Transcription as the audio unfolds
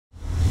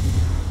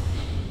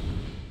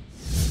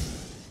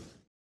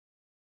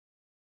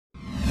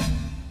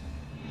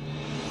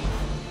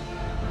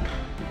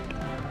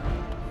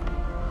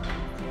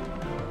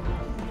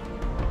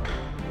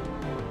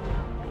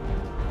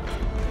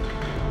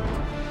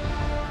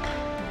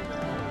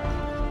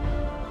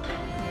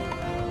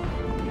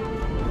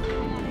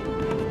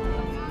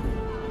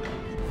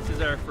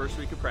first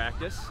week of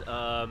practice,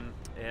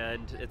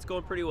 and it's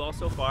going pretty well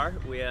so far.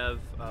 We have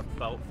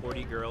about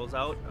 40 girls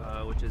out,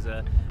 which is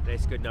a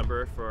nice good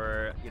number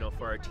for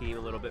for our team,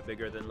 a little bit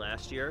bigger than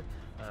last year.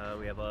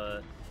 We have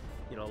a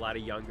lot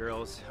of young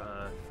girls,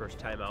 first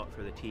time out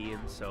for the team,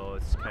 so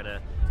it's kind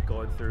of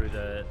going through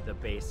the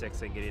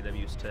basics and getting them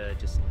used to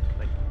just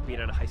like being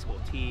on a high school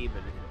team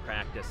and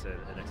practice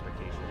and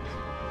expectations.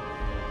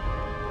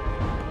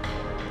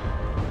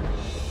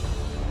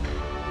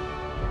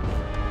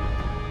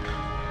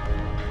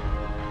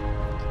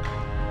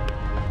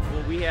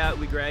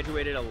 We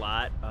graduated a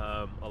lot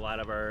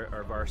of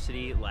our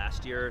varsity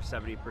last year,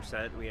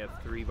 70%. We have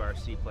 3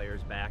 varsity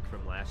players back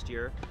from last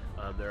year.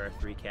 There are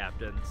 3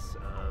 captains,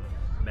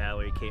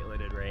 Mallory,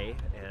 Caitlyn, and Ray,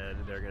 and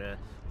they're gonna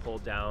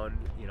hold down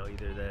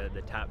either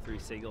the top 3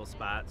 singles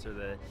spots or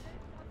the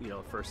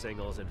first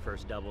singles and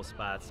first double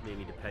spots,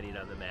 maybe depending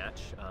on the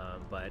match.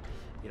 But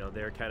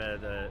they're kind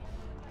of the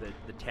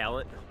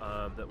talent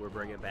that we're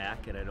bringing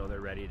back, and I know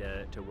they're ready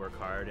to work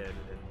hard and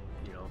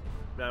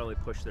not only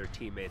push their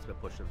teammates but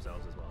push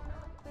themselves as well.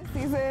 This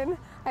season,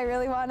 I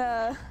really want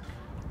to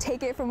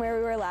take it from where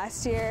we were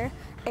last year,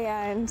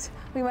 and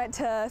we went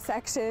to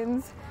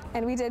sections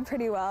and we did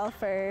pretty well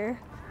for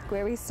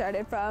where we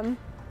started from,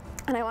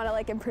 and I want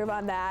to improve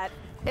on that.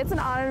 It's an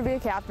honor to be a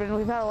captain.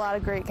 We've had a lot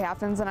of great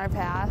captains in our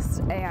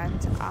past,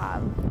 and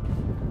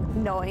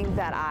knowing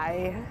that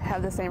I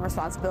have the same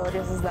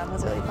responsibilities as them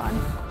was really fun.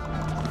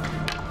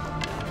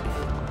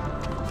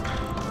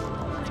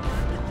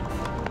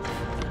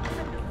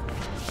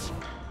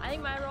 I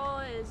think my role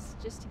is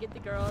just to get the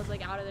girls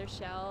out of their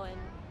shell, and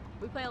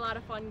we play a lot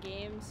of fun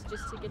games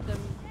just to get them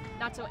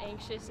not so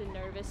anxious and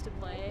nervous to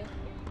play,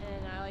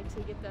 and I like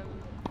to get them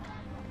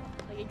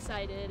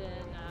excited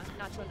and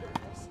not so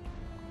nervous.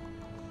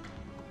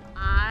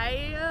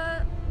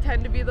 I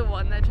tend to be the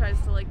one that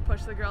tries to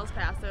push the girls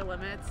past their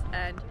limits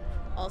and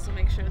also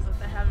make sure that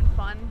they're having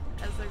fun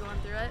as they're going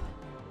through it.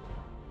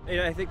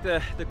 I think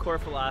the core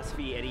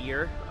philosophy any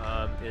year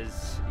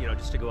is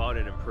just to go out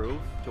and improve,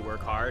 to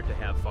work hard, to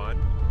have fun,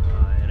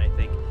 and I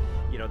think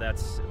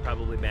that's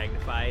probably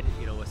magnified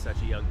with such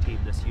a young team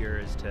this year,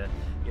 is to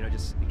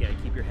just again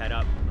keep your head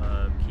up,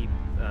 keep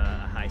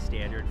a high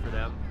standard for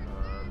them,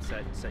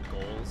 set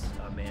goals,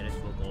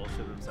 manageable goals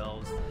for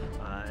themselves,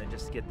 and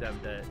just get them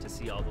to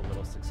see all the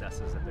little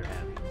successes that they're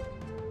having.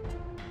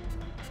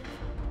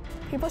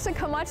 People should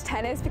come watch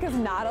tennis because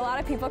not a lot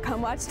of people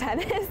come watch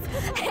tennis,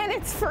 and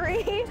it's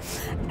free,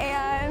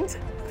 and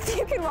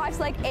you can watch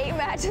 8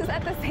 matches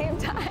at the same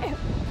time.